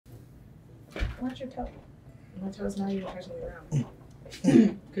Watch your toe. My toe's not even touching the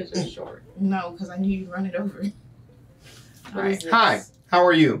ground. Because it's short. No, because I knew you'd run it over. All right. Hi, how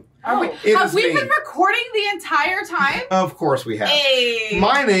are you? Have we been recording the entire time? Of course we have. Hey.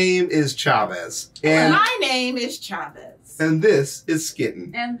 My name is Chavez. And My name is Chavez. And this is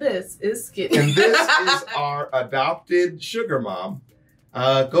Skitten. And this is Skitten. And this is our adopted sugar mom.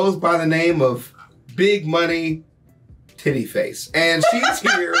 Goes by the name of Big Money Titty Face. And she's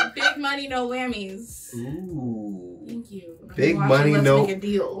here. Big money, no whammies. Ooh. Thank you. Big money, no. Make a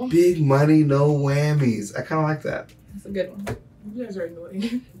deal. Big money, no whammies. I kind of like that. That's a good one. You guys are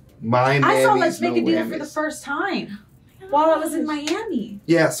annoying. I saw Let's Make a Deal whammies. for the first time while I was in Miami.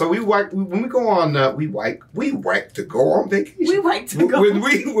 Yeah, so when we go on, we like to go on vacation. We like to go. When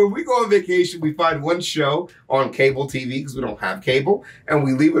we go on vacation, we find one show on cable TV because we don't have cable, and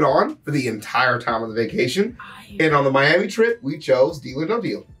we leave it on for the entire time of the vacation. And on the Miami trip, we chose Deal or No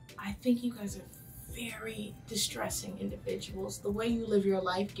Deal. I think you guys are very distressing individuals. The way you live your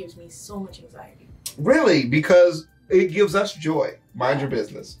life gives me so much anxiety. Really, because it gives us joy. Mind your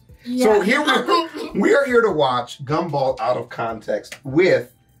business. Yeah. So here we are here to watch Gumball Out of Context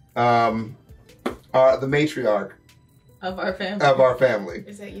with the matriarch Of our family. of our family.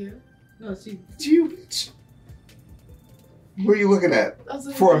 Is that you? No, it's you. It's you, bitch. What are you looking at?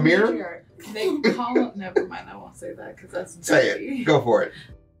 For a mirror? They call it. Never mind. I won't say that because that's Say dirty. it. Go for it.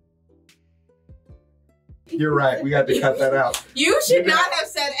 You're right. We got to cut that out. You should not have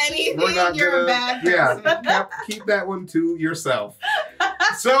said anything. We're not You're gonna, a bad person. Yeah, keep that one to yourself.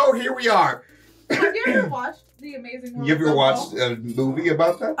 So here we are. Have you ever watched The Amazing World You of ever Gumball? watched a movie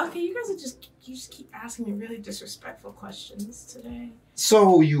about that? Okay, you guys are you just keep asking me really disrespectful questions today.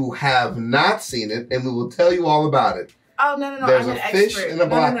 So you have not seen it, and we will tell you all about it. Oh, no. There's I'm an a fish expert. and a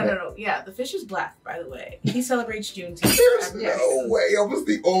black man. No. Yeah, the fish is black, by the way. He celebrates Juneteenth. There's no way. I was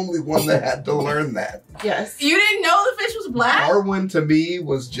the only one that had to learn that. Yes. You didn't know the fish was black? Darwin to me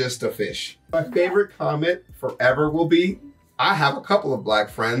was just a fish. My favorite comment forever will be, I have a couple of black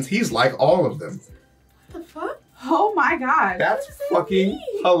friends. He's like all of them. What the fuck? Oh my god. That's does that fucking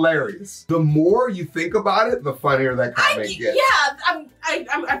mean? hilarious. The more you think about it, the funnier that comment gets. Yeah,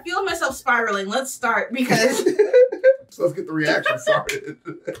 I feel myself spiraling. Let's start because So let's get the reaction started.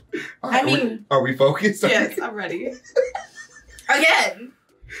 I mean, are we focused? Yes, I'm ready. again.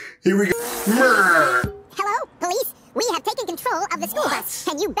 Here we go. Hello, police. We have taken control of the school bus,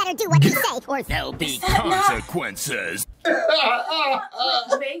 and you better do what we say, or there'll be consequences. Vaguely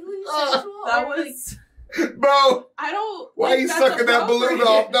sexual? That or was. Bro, I don't. why you sucking that balloon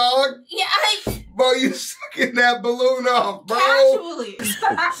off, dog? Yeah, Bro, you sucking that balloon off, bro. casually.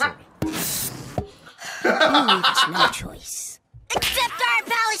 no choice. Accept our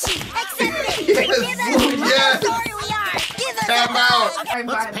apology. Accept it. Yes. Give us Yes. how sorry we are. Give us Time out. I'm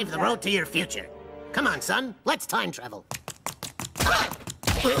Let's fine pave with the that. road to your future. Come on, son. Let's time travel.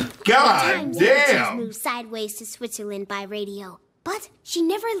 God damn. Moved sideways to Switzerland by radio, but she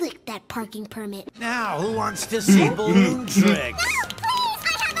never licked that parking permit. Now, who wants to see balloon tricks? No, please!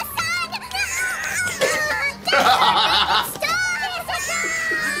 I have a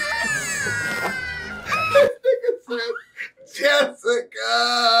son! Jessica!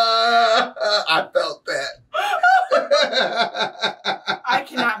 I felt that. I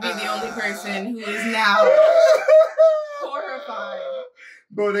cannot be the only person who is now horrified.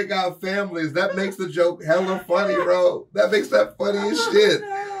 Bro, they got families. That makes the joke hella funny, bro. That makes that funny as shit.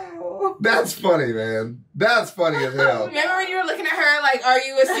 No. That's funny, man. That's funny as hell. Remember when you were looking at her like, are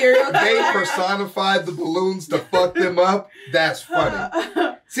you a serial killer? They personified the balloons to fuck them up. That's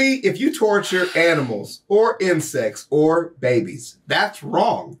funny. See, if you torture animals or insects or babies, that's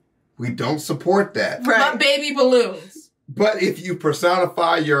wrong. We don't support that. But baby balloons. But if you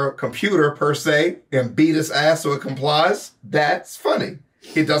personify your computer, per se, and beat its ass so it complies, that's funny.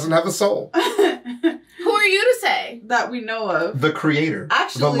 It doesn't have a soul. Who are you to say? That we know of. The creator,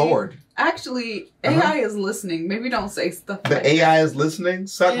 Actually, the Lord. Actually, AI is listening. Maybe don't say stuff like The AI is listening.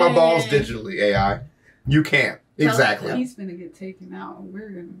 Suck my balls Yeah. digitally, AI. You can't. Exactly. He's gonna get taken out and we're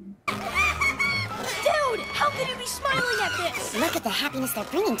gonna... Dude, how could you be smiling at this? Look at the happiness they're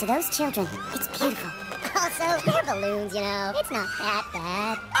bringing to those children. It's beautiful. Also, they're balloons, you know. It's not that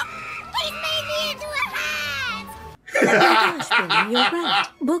bad. He's made me into a hat! Yes, Billy, you're right.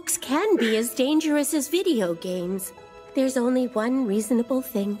 Books can be as dangerous as video games. There's only one reasonable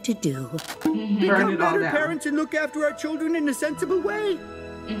thing to do. Burn Become it all better down. parents and look after our children in a sensible way.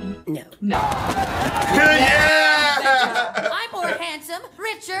 No. Yeah! I'm more handsome,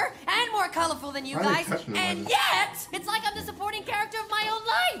 richer, and more colorful than you Why are they guys, touching and them? yet it's like I'm the supporting character of my own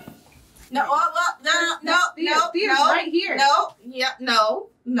life. No, no, Thea's right here. No, yeah, no.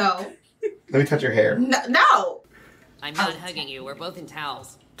 Let me touch your hair. No. I'm not hugging you. We're both in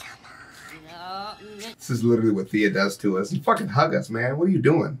towels. This is literally what Thea does to us. You fucking hug us, man. What are you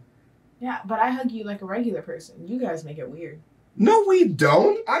doing? Yeah, but I hug you like a regular person. You guys make it weird. No, we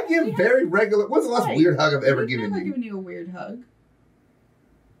don't. I give very regular. What's the last weird hug I've ever given you? I've never given you a weird hug.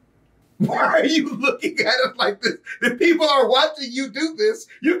 Why are you looking at us like this? If people are watching you do this,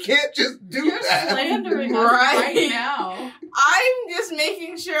 you can't just do that. Slandering us right now. I'm just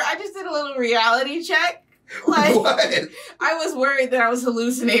making sure. I just did a little reality check. Like, What? I was worried that I was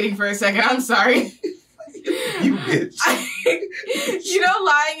hallucinating for a second. I'm sorry. You bitch. You know,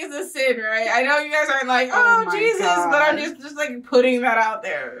 lying is a sin, right? I know you guys aren't like, oh, my Jesus, God. but I'm just like putting that out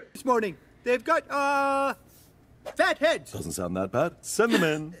there. This morning, they've got, fat heads. Doesn't sound that bad. Send them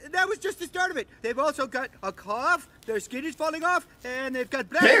in. That was just the start of it. They've also got a cough, their skin is falling off, and they've got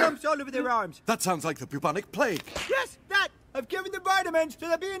black Damn. lumps all over their arms. That sounds like the bubonic plague. Yes, that! I've given them vitamins, so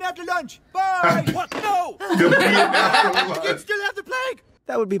they'll be in after lunch. Bye! What? No! You'll be in after lunch. Kids still have the plague!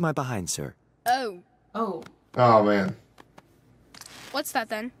 That would be my behind, sir. Oh. Oh. Oh, man. What's that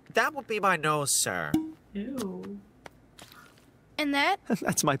then? That would be my nose, sir. Ew. And that?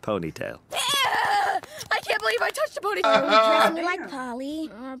 That's my ponytail. I can't believe I touched a ponytail. They dress me like Polly.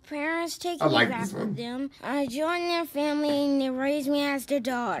 Our parents take I me like back this one. with them. I joined their family and they raised me as their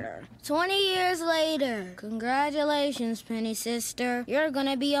daughter. 20 years later, congratulations, Penny sister. You're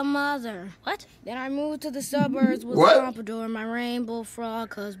gonna be a mother. What? Then I moved to the suburbs with What? Pompadour, my rainbow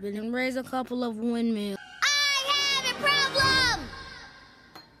frog husband, and raised a couple of windmills. I have a problem!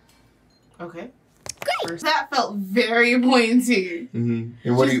 Okay. Great. That felt very pointy. Mm-hmm.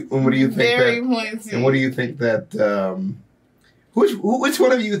 And what do you think? Very that, pointy. And what do you think that? Which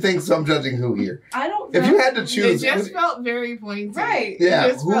one of you thinks I'm judging who here? I don't know. If you had to It choose, just felt very pointy. Right. Yeah,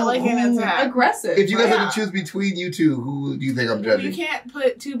 It just felt like an attack. Aggressive. if you guys right? had to choose between you two, who do you think I'm You judging? can't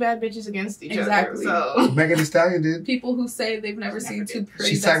put two bad bitches against each Exactly. other. So Megan Thee Stallion did. People who say they've never seen two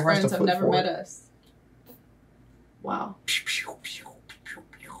pretty She best sacrificed friends a have foot never for met it. us. wow.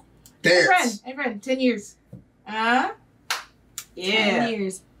 Dance. Hey friend, 10 years. Yeah. 10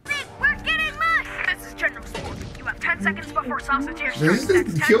 years. We're getting much! This is General Store. You have 10 seconds before sausage air Did strikes. you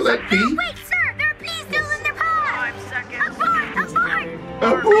just kill that bee? Wait, sir! There are bees still in their pod! 5 seconds.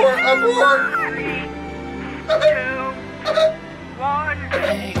 Abort! Abort! 3, 2, 1.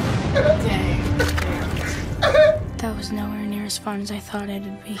 Dang. That was nowhere near as fun as I thought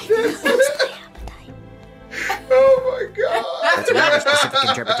it'd be. Oh my god! That's not a specific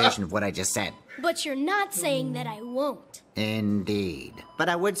interpretation of what I just said. But you're not saying that I won't. Indeed. But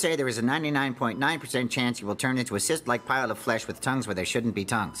I would say there is a 99.9% chance you will turn into a cyst-like pile of flesh with tongues where there shouldn't be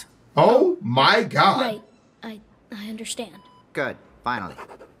tongues. Oh my god! Right. I understand. Good. Finally.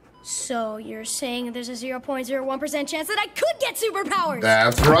 So you're saying there's a 0.01% chance that I could get superpowers?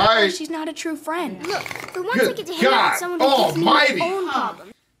 That's right. She's not a true friend. Look, for once I Good get to hang out God with someone who gives me my Almighty. own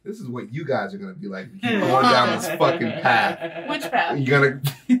problems. This is what you guys are gonna be like. You keep going down this fucking path. Which path? You're gonna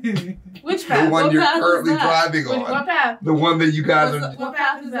Which the path? one What you're path is currently that? driving on. What path? The one that you guys are. What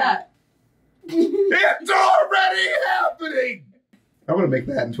path is that? It's already happening! I'm gonna make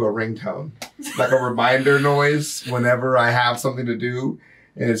that into a ringtone. Like a reminder noise whenever I have something to do.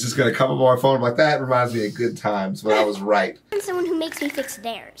 And it's just gonna come up on my phone like that reminds me of good times when I was right. I'm someone who makes me fix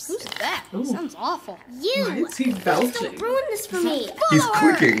theirs. Who's that? Sounds awful. Why You! is he Please belching? don't ruin this for me. He's Follow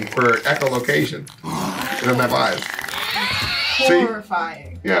her. clicking for echolocation. He doesn't have eyes. See?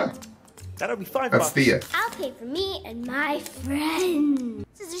 Horrifying. Yeah, That'll be $5. that's Thea. I'll pay for me and my friends.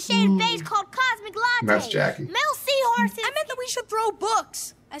 This is a shade of beige called Cosmic Latte. And that's Jackie. Mill seahorses. I meant that we should throw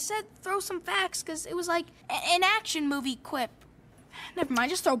books. I said throw some facts because it was like an action movie quip. Never mind,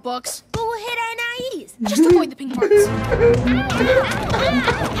 just throw books. But we'll hit NIEs. Just avoid the pink parts.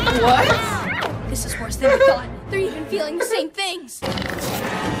 What? This is worse than I thought. They're even feeling the same things.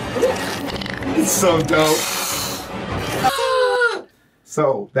 It's so dope.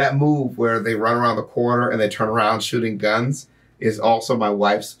 So that move where they run around the corner and they turn around shooting guns is also my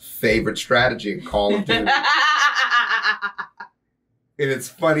wife's favorite strategy in Call of Duty. And it's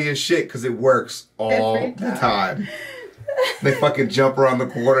funny as shit because it works all the time. They fucking jump around the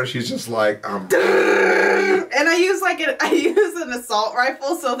corner. She's just like, And I use an assault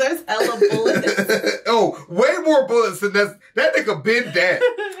rifle, so there's hella bullets. oh, way more bullets than that nigga been dead.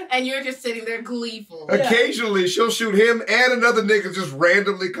 And you're just sitting there gleeful. Occasionally, she'll shoot him and another nigga just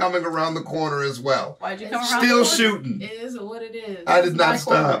randomly coming around the corner as well. Why'd you come around? Still the corner? shooting. It is what it is. I did not My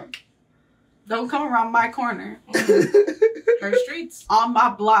stop. corner. Don't come around my corner. Her streets. On my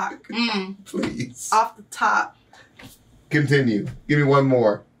block. Please. Off the top. Continue. Give me one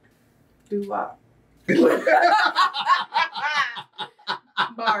more. Do what?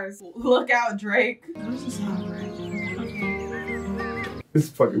 Bars. Look out, Drake. This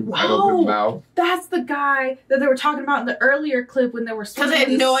fucking wide open mouth. That's the guy that they were talking about in the earlier clip when they were because they had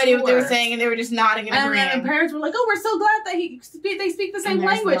no idea what they were saying and they were just nodding and agreeing. And the parents were like, "Oh, we're so glad that they speak the same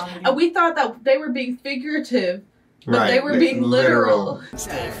language." And we thought that they were being figurative, but they were being literal.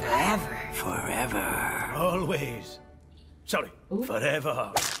 Stay forever. Forever. Always. Sorry.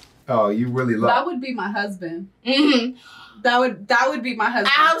 Forever. Oh, you really love. That would be my husband. Mm-hmm. That would be my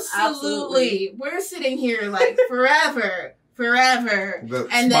husband. Absolutely. We're sitting here like forever. Forever. The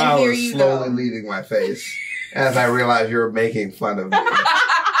and smile then here is you slowly go. leaving my face as I realize you're making fun of me.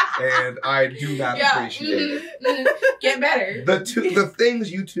 And I do not appreciate it. Get better. The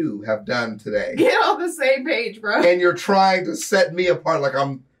things you two have done today. Get on the same page, bro. And you're trying to set me apart like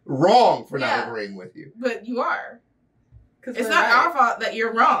I'm wrong for not agreeing with you. But you are. It's we're not right. our fault that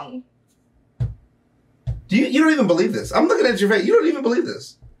you're wrong. You don't even believe this. I'm looking at your face. You don't even believe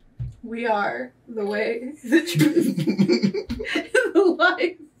this. We are the way, the truth, the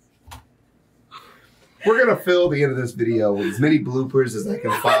life. We're going to fill the end of this video with as many bloopers as I can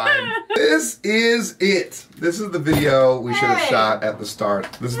find. This is it. This is the video we should have shot at the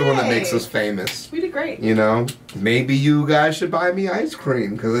start. This is the one that makes us famous. We did great. You know, maybe you guys should buy me ice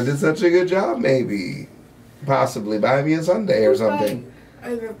cream because I did such a good job, maybe. Possibly buy me a sundae or something.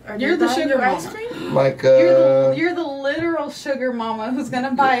 You're the sugar ice mama. cream? Like, You're the literal sugar mama who's going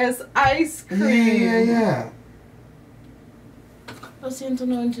to buy us ice cream. Yeah. Lo siento,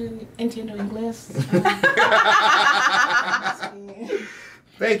 no entiendo inglés.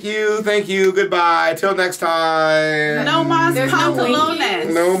 Thank you, goodbye. Till next time. No más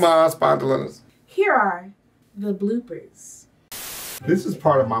pantalones. No más pantalones. Here are the bloopers. This is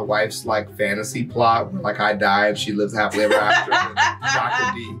part of my wife's like fantasy plot where like I die and she lives happily ever after with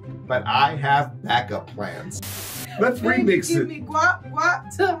Dr. D. But I have backup plans. Let's remix Give it. me guap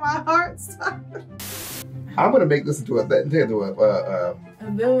guap till my heart stops. I'm gonna make this into I'm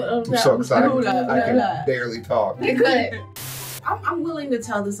so excited. I can barely talk. Good. I'm willing to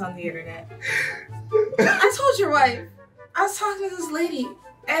tell this on the internet. I told your wife, I was talking to this lady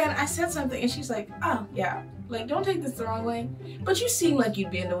and I said something and she's like, oh yeah, like don't take this the wrong way, but you seem like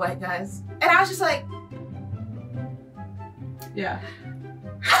you'd be into white guys. And I was just like, yeah.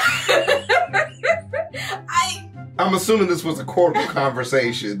 I'm assuming this was a cordial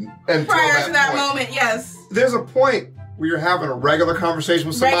conversation until prior to that point. moment, yes. There's a point where you're having a regular conversation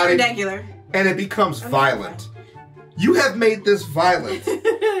with somebody Regular. and it becomes violent. You have made this violent.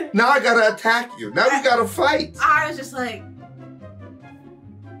 Now I gotta attack you. Now we gotta fight. I was just like,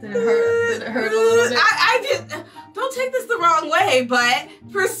 Did it hurt a little bit? I did. Don't take this the wrong way, but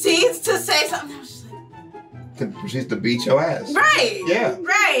proceeds to say something. I was just like, Proceeds to beat your ass. right. Yeah.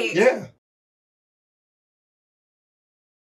 Right. Yeah.